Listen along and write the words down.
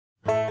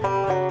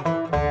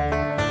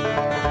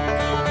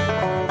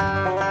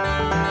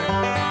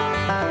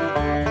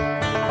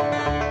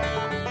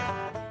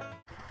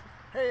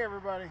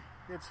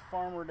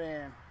Farmer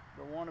Dan,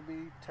 the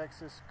wannabe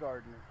Texas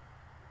gardener.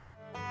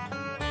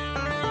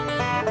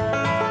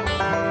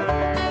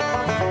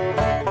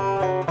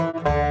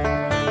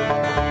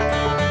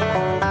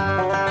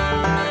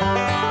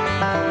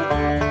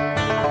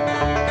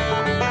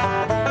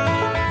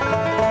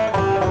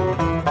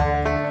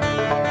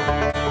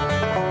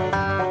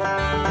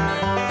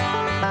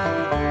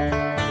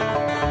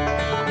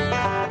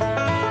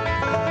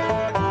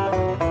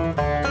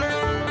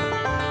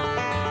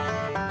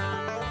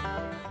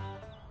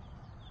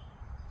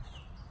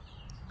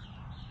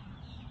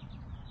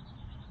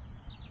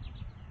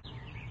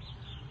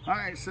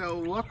 Alright, so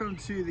welcome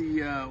to the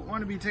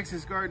Wannabe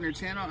Texas Gardener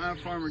channel. I'm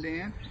Farmer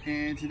Dan,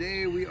 and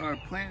today we are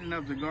planting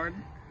up the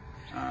garden.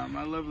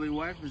 My lovely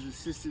wife has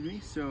assisted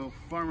me, so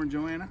Farmer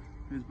Joanna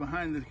is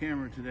behind the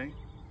camera today.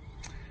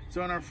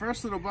 So in our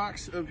first little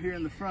box up here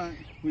in the front,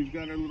 we've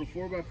got our little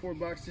 4x4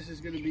 box. This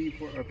is going to be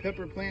for our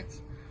pepper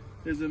plants.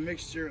 There's a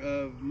mixture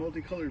of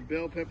multicolored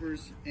bell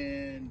peppers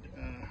and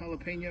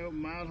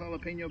mild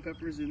jalapeno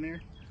peppers in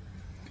there.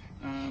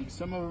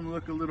 Some of them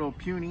look a little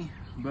puny,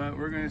 but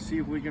we're going to see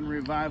if we can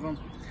revive them.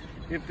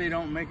 If they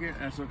don't make it,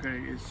 that's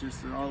okay. It's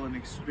just all an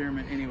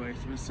experiment anyways.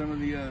 But some of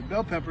the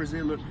bell peppers,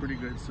 they look pretty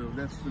good, so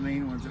that's the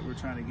main ones that we're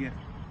trying to get.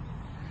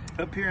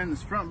 Up here in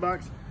this front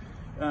box,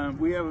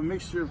 we have a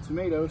mixture of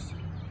tomatoes.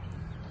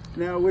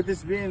 Now, with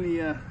this being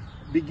the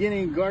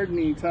beginning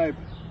gardening type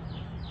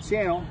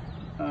channel,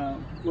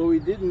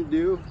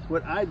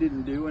 what I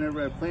didn't do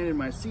whenever I planted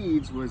my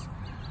seeds was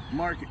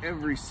mark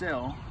every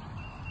cell.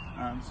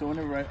 So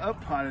whenever I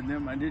up-potted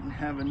them, I didn't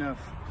have enough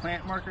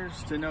plant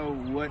markers to know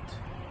what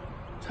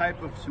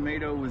type of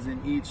tomato was in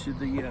each of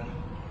the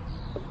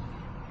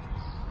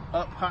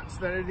up-pots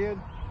that I did.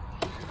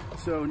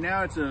 So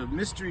now it's a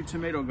mystery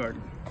tomato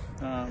garden.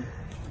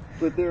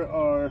 But there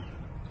are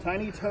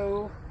Tommy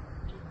Toe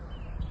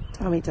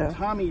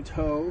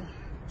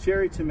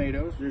cherry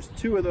tomatoes. There's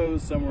 2 of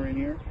those somewhere in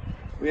here.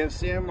 We have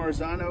San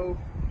Marzano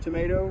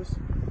tomatoes,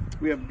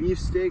 we have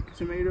beefsteak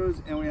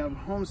tomatoes, and we have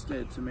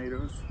Homestead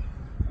tomatoes.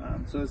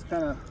 So it's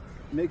kind of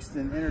mixed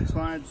and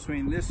intertwined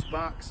between this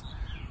box,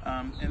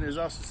 and there's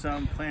also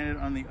some planted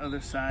on the other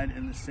side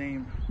in the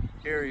same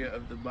area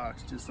of the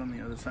box, just on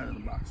the other side of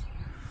the box.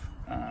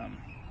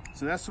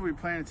 So that's what we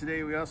planted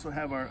today. We also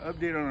have our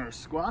update on our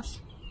squash.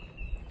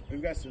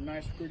 We've got some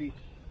nice pretty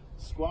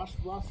squash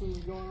blossoms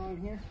going on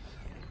here,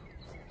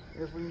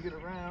 if we can get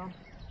around.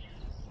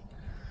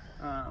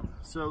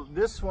 So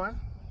this one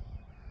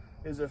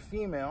is a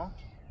female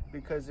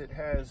because it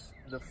has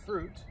the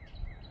fruit,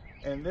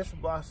 and this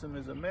blossom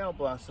is a male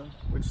blossom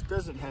which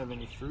doesn't have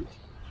any fruit.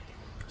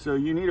 So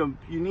you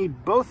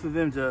need both of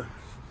them to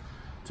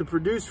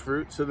produce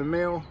fruit. So the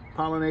male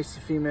pollinates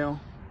the female,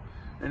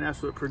 and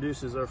that's what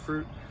produces our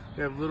fruit.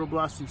 We have little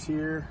blossoms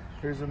here.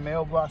 Here's a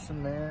male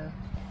blossom there.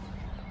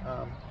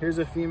 Here's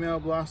a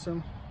female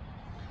blossom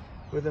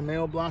with a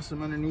male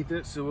blossom underneath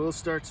it. So we'll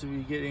start to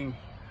be getting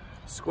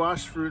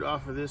squash fruit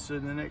off of this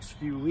in the next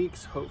few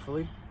weeks,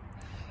 hopefully,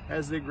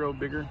 as they grow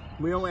bigger.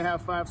 We only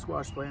have 5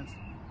 squash plants.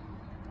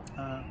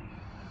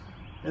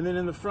 And then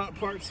in the front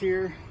parts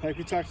here, like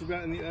we talked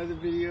about in the other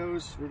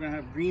videos, we're gonna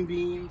have green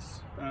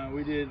beans.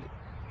 We did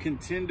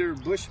contender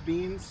bush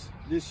beans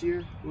this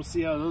year. We'll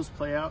see how those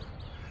play out.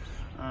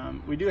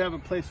 We do have a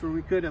place where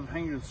we could have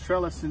hanged a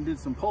trellis and did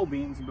some pole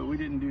beans, but we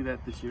didn't do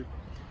that this year.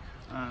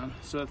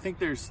 So I think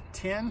there's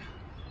 10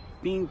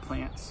 bean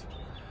plants,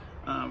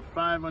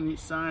 5 on each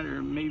side,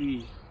 or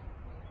maybe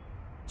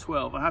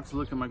 12. I'll have to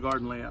look at my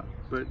garden layout,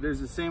 but there's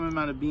the same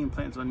amount of bean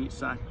plants on each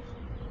side.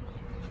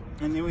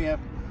 And then we have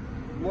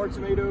more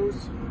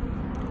tomatoes.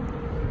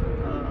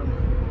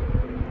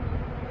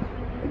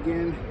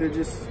 Again, they're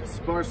just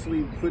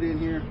sparsely put in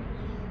here.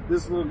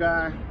 This little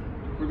guy,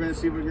 we're gonna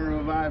see if we can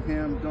revive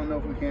him. Don't know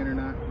if we can or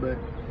not, but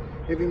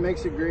if he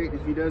makes it, great.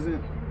 If he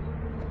doesn't,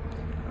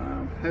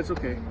 that's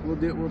okay. We'll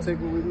take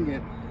what we can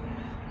get.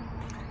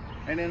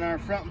 And in our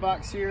front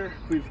box here,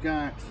 we've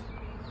got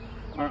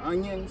our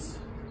onions,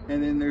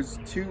 and then there's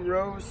 2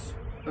 rows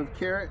of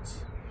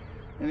carrots,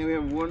 and then we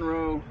have 1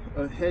 row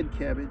of head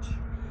cabbage.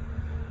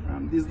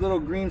 These little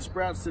green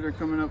sprouts that are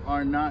coming up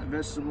are not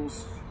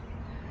vegetables.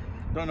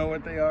 Don't know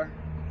what they are.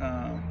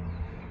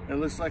 It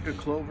looks like a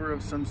clover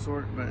of some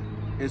sort, but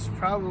it's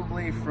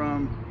probably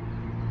from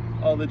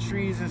all the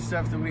trees and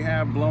stuff that we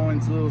have blowing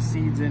little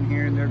seeds in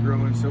here, and they're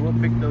growing. So we'll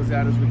pick those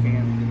out as we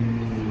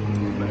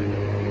can.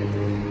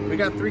 But we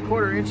got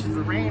 3/4 inches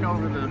of rain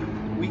over the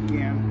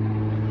weekend.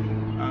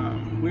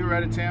 We were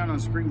out of town on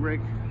spring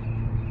break,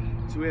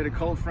 so we had a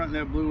cold front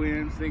that blew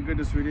in. Thank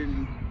goodness we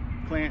didn't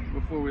plant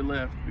before we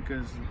left,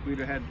 because we'd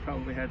have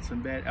probably had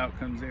some bad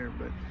outcomes there,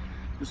 but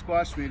the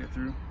squash made it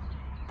through.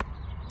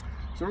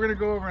 So we're gonna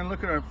go over and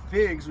look at our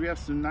figs. We have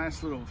some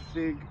nice little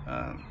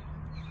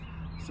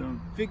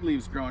some fig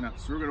leaves growing up.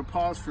 So we're gonna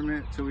pause for a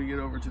minute till we get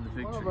over to the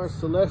fig trees. One of our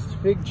Celeste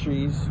fig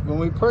trees, when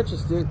we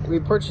purchased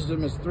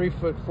them as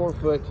 3-foot,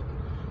 4-foot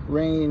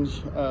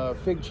range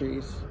fig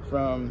trees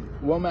from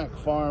Womack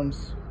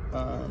Farms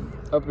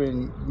up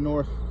in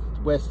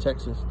northwest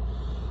Texas.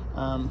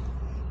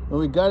 when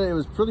we got it, it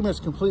was pretty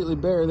much completely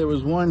bare. There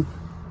was one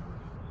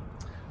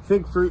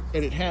fig fruit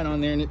that it had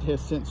on there, and it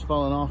has since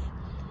fallen off.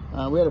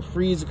 We had a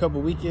freeze a couple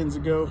weekends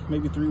ago,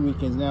 maybe 3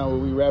 weekends now, where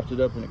we wrapped it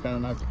up and it kind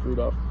of knocked the fruit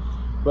off.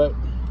 But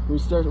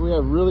we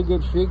have really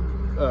good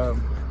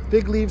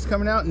fig leaves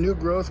coming out, new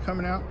growth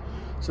coming out.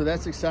 So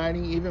that's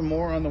exciting. Even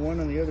more on the one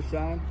on the other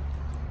side.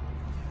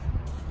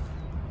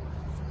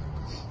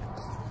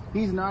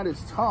 He's not as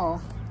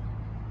tall.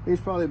 He's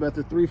probably about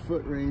the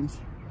 3-foot range,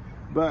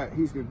 but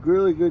he's got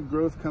really good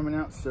growth coming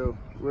out. So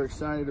we're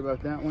excited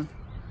about that one.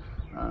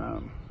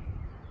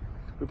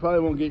 We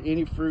probably won't get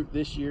any fruit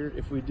this year.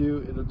 If we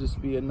do, it'll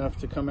just be enough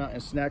to come out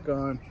and snack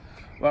on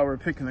while we're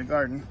picking the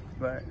garden,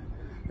 but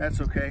that's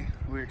okay.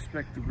 We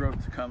expect the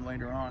growth to come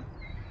later on.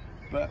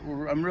 But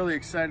I'm really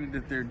excited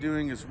that they're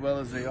doing as well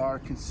as they are,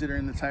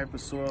 considering the type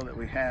of soil that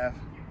we have.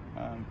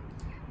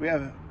 We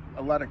have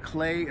a lot of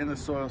clay in the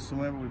soil, so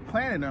whenever we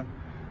planted them,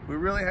 we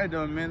really had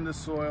to amend the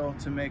soil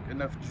to make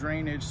enough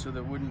drainage so that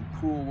it wouldn't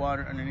pool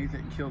water underneath it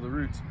and kill the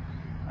roots.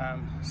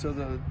 So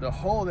the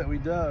hole that we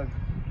dug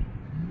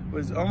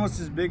was almost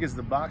as big as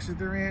the box that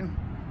they're in,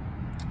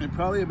 and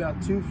probably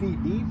about 2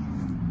 feet deep.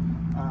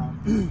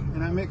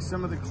 And I mixed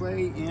some of the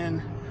clay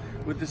in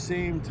with the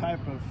same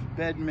type of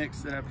bed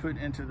mix that I put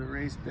into the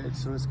raised bed.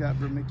 So it's got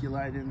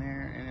vermiculite in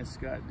there, and it's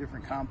got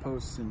different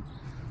composts, and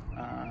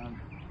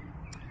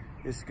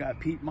it's got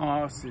peat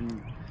moss, and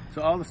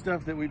so all the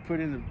stuff that we put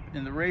in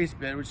the raised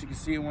bed, which you can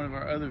see in one of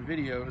our other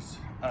videos,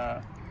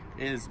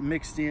 is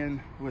mixed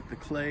in with the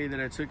clay that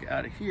I took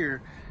out of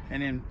here,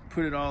 and then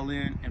put it all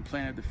in and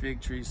planted the fig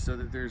trees so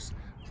that there's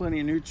plenty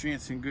of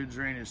nutrients and good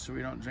drainage so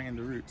we don't drain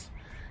the roots.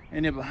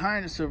 And then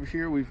behind us over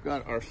here, we've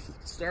got our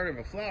start of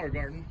a flower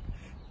garden.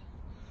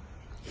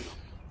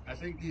 I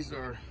think these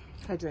are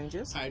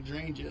hydrangeas.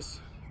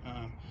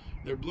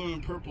 They're blue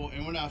and purple.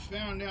 And what I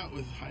found out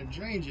with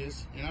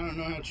hydrangeas, and I don't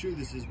know how true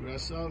this is, but I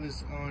saw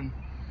this on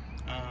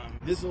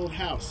this old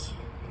house,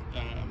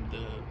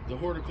 the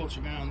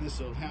horticulture guy on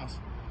this old house.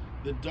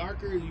 The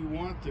darker you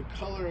want the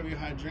color of your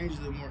hydrangea,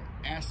 the more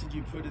acid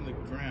you put in the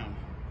ground.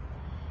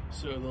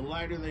 So the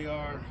lighter they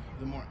are,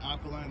 the more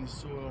alkaline the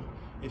soil.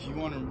 If you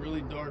want a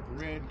really dark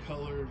red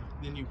color,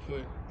 then you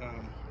put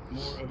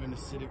more of an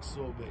acidic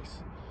soil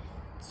base.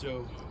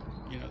 So,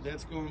 you know,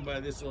 that's going by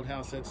this old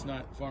house. That's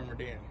not Farmer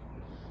Dan.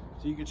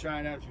 So you can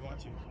try it out if you want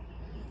to.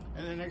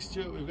 And then next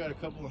to it, we've got a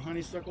couple of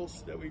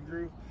honeysuckles that we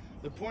grew.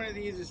 The point of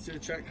these is to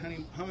attract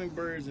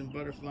hummingbirds and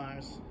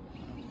butterflies.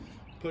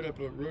 Put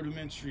up a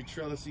rudimentary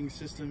trellising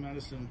system out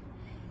of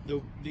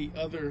the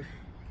other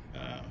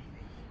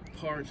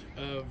part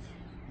of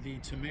the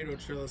tomato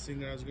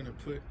trellising that I was going to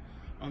put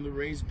on the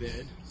raised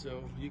bed.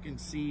 So you can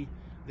see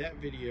that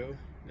video.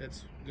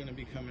 That's going to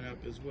be coming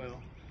up as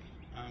well.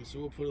 So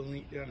we'll put a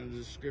link down in the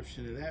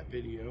description of that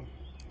video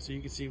so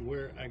you can see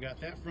where I got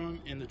that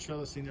from and the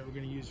trellising that we're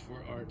going to use for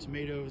our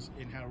tomatoes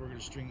and how we're going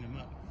to string them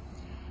up.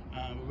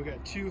 But we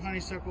got 2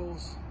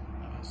 honeysuckles,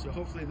 so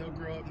hopefully they'll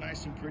grow up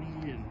nice and pretty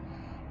and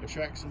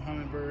attract some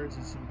hummingbirds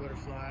and some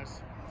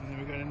butterflies. And then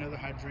we got another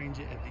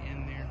hydrangea at the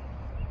end there.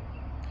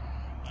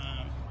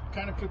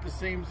 Kind of put the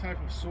same type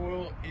of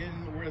soil in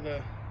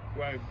where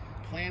I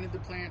planted the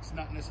plants,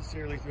 not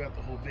necessarily throughout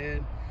the whole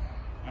bed.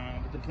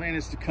 But the plan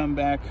is to come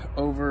back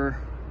over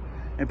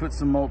and put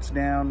some mulch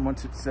down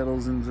once it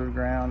settles into the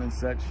ground and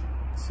such.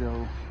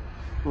 So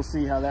we'll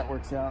see how that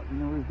works out.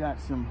 And then we've got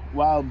some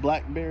wild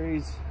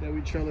blackberries that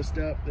we trellised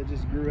up that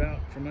just grew out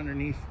from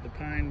underneath the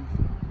pine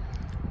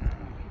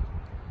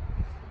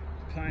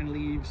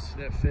leaves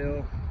that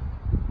fell.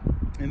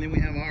 And then we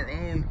have our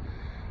own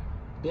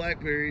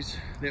blackberries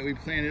that we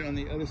planted on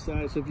the other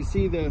side. So if you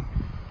see the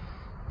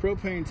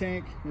propane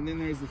tank, and then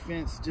there's the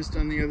fence, just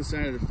on the other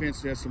side of the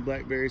fence we have some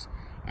blackberries.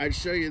 I'd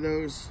show you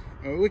those,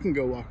 or we can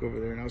go walk over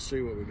there and I'll show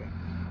you what we got.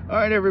 All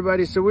right,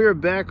 everybody, so we are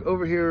back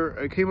over here.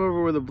 I came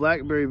over where the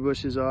blackberry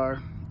bushes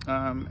are,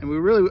 and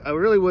I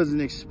really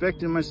wasn't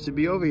expecting much to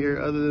be over here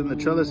other than the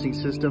trellising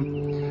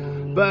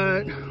system.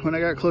 But when I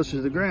got closer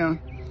to the ground,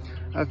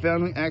 I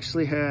found we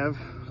actually have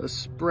a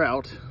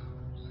sprout,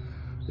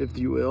 if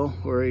you will,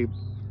 or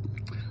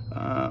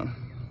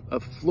a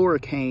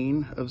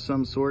floricane of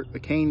some sort, a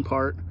cane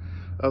part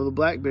of the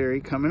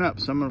blackberry coming up.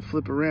 So I'm gonna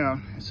flip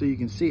around so you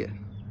can see it.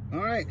 All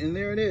right, and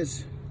there it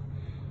is.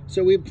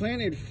 So we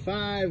planted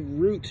 5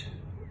 root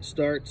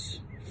starts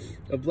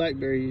of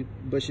blackberry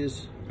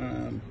bushes,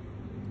 and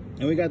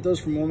we got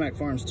those from Womack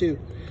Farms too.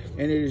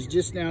 And it is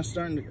just now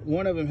starting to,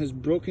 one of them has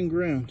broken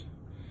ground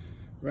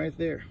right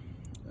there.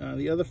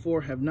 The other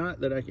 4 have not,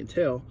 that I can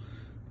tell,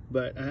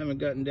 but I haven't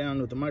gotten down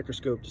with the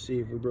microscope to see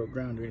if we broke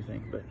ground or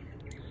anything, but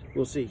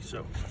we'll see.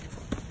 So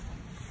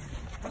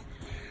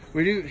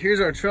here's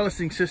our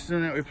trellising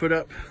system that we put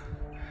up.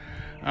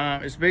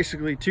 It's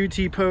basically 2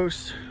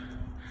 T-posts,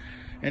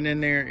 and then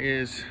there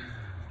is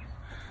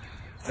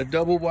a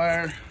double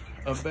wire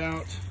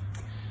about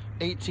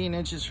 18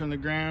 inches from the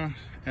ground,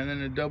 and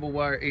then a double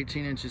wire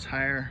 18 inches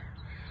higher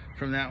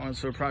from that one,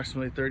 so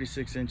approximately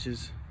 36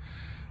 inches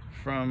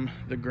from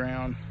the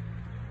ground.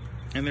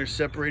 And they're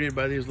separated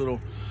by these little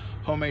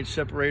homemade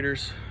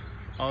separators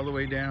all the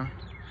way down.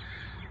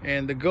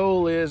 And the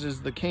goal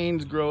is the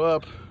canes grow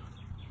up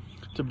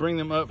to bring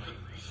them up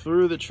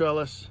through the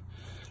trellis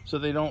so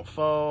they don't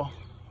fall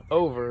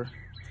over,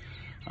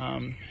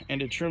 and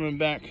to trim them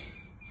back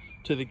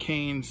to the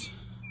canes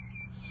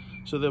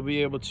so they'll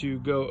be able to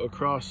go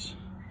across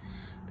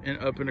and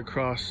up and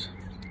across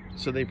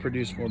so they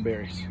produce more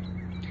berries.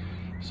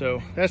 So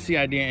that's the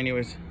idea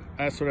anyways.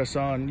 That's what I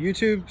saw on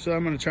YouTube, so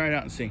I'm going to try it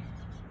out and see.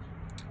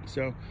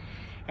 So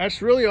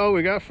that's really all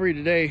we got for you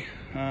today.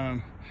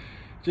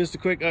 Just a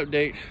quick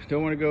update.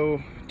 Don't want to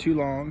go too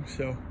long,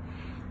 so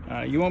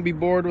you won't be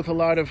bored with a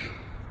lot of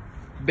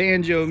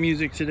banjo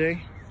music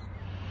today.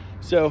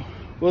 So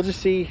we'll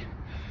just keep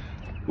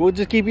you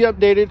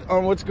updated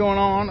on what's going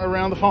on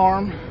around the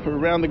farm, or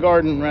around the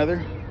garden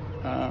rather,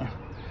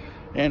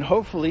 and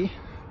hopefully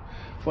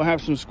we'll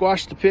have some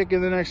squash to pick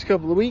in the next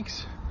couple of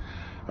weeks.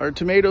 Our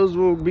tomatoes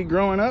will be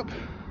growing up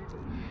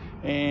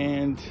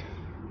and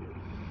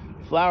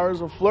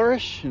flowers will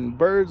flourish and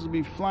birds will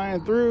be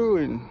flying through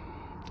and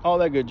all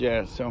that good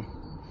jazz. So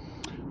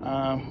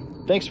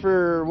thanks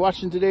for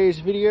watching today's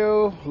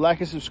video. Like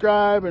and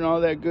subscribe and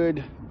all that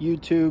good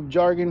YouTube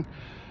jargon.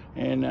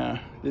 And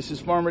this is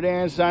Farmer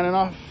Dan signing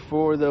off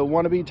for the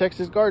Wannabe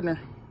Texas Gardener.